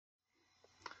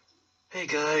Hey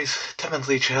guys,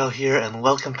 Aparently here, and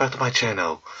welcome back to my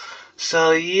channel.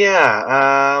 So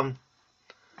yeah,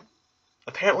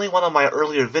 apparently one of my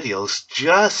earlier videos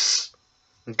just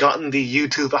got in the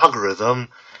YouTube algorithm,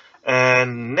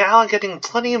 and now I'm getting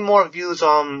plenty more views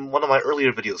on one of my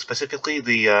earlier videos, specifically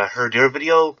the Durr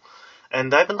video.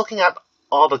 And I've been looking at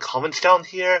all the comments down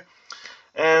here,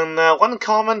 and one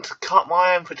comment caught my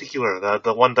eye in particular,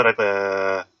 the one that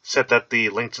I've said that the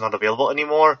link's not available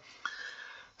anymore.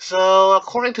 So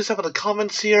according to some of the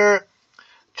comments here,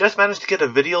 just managed to get a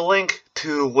video link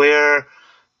to where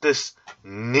this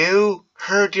new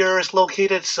Hurr is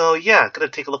located. So yeah, gonna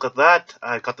take a look at that.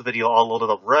 I got the video all loaded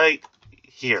up right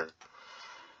here.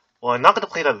 Well, I'm not gonna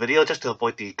play that video just to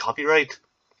avoid the copyright.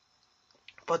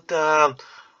 But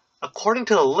according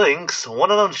to the links,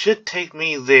 one of them should take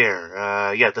me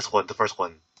there. Yeah, this one, the first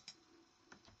one.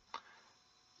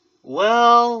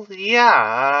 Well,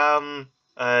 yeah,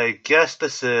 I guess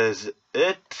this is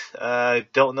it. I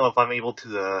don't know if I'm able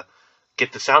to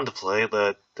get the sound to play,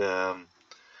 but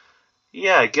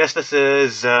yeah, I guess this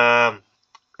is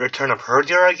Return of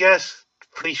Hurr, I guess.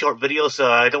 Pretty short video,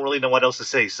 so I don't really know what else to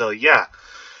say. So yeah.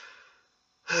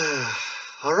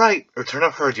 Alright, Return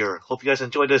of Hurr. Hope you guys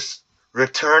enjoyed this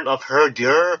Return of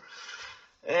Hurr.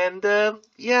 And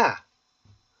yeah.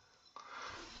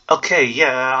 Okay,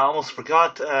 yeah, I almost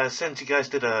forgot. Since you guys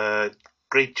did a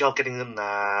great job getting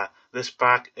this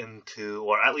back into,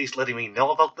 or at least letting me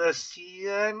know about this,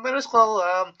 yeah, I might as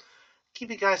well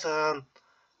keep you guys a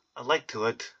like to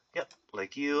it. Yep,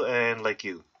 like you and like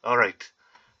you. Alright.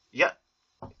 Yep.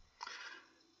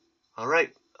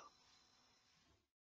 Alright.